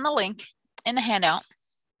just click on the link in the handout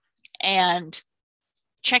and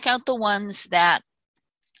check out the ones that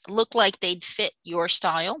look like they'd fit your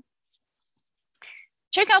style.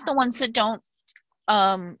 Check out the ones that don't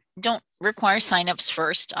require signups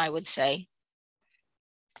first, I would say,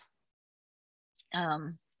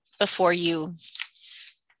 before you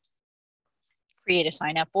create a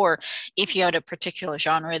sign up, or if you had a particular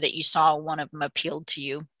genre that you saw one of them appealed to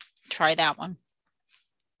you, try that one.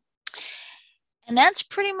 And that's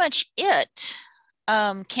pretty much it.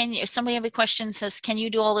 If somebody have a question, says, can you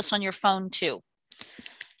do all this on your phone too?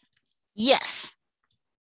 Yes.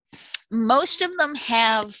 Most of them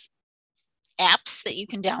have apps that you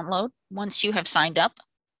can download once you have signed up.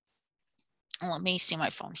 Let me see my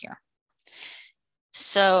phone here.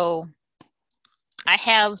 So I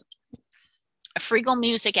have a Freegal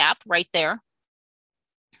Music app right there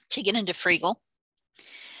to get into Freegal.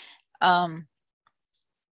 The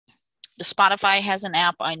Spotify has an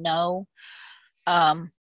app, I know.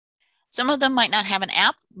 Some of them might not have an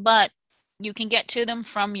app, but you can get to them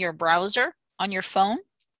from your browser on your phone.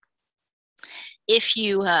 If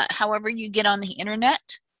you, however you get on the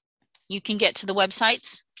internet, you can get to the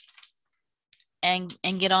websites and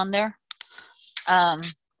get on there.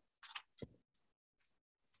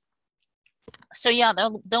 So yeah,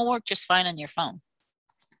 they'll work just fine on your phone.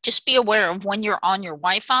 Just be aware of when you're on your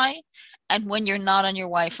Wi-Fi and when you're not on your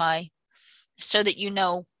Wi-Fi, so that you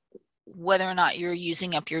know whether or not you're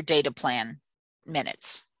using up your data plan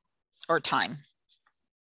minutes or time.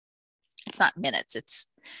 It's not minutes, it's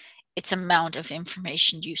amount of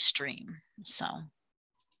information you stream. So, all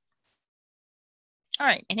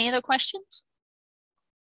right, any other questions?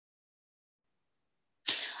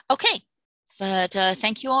 Okay, but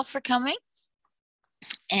thank you all for coming,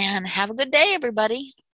 and have a good day, everybody.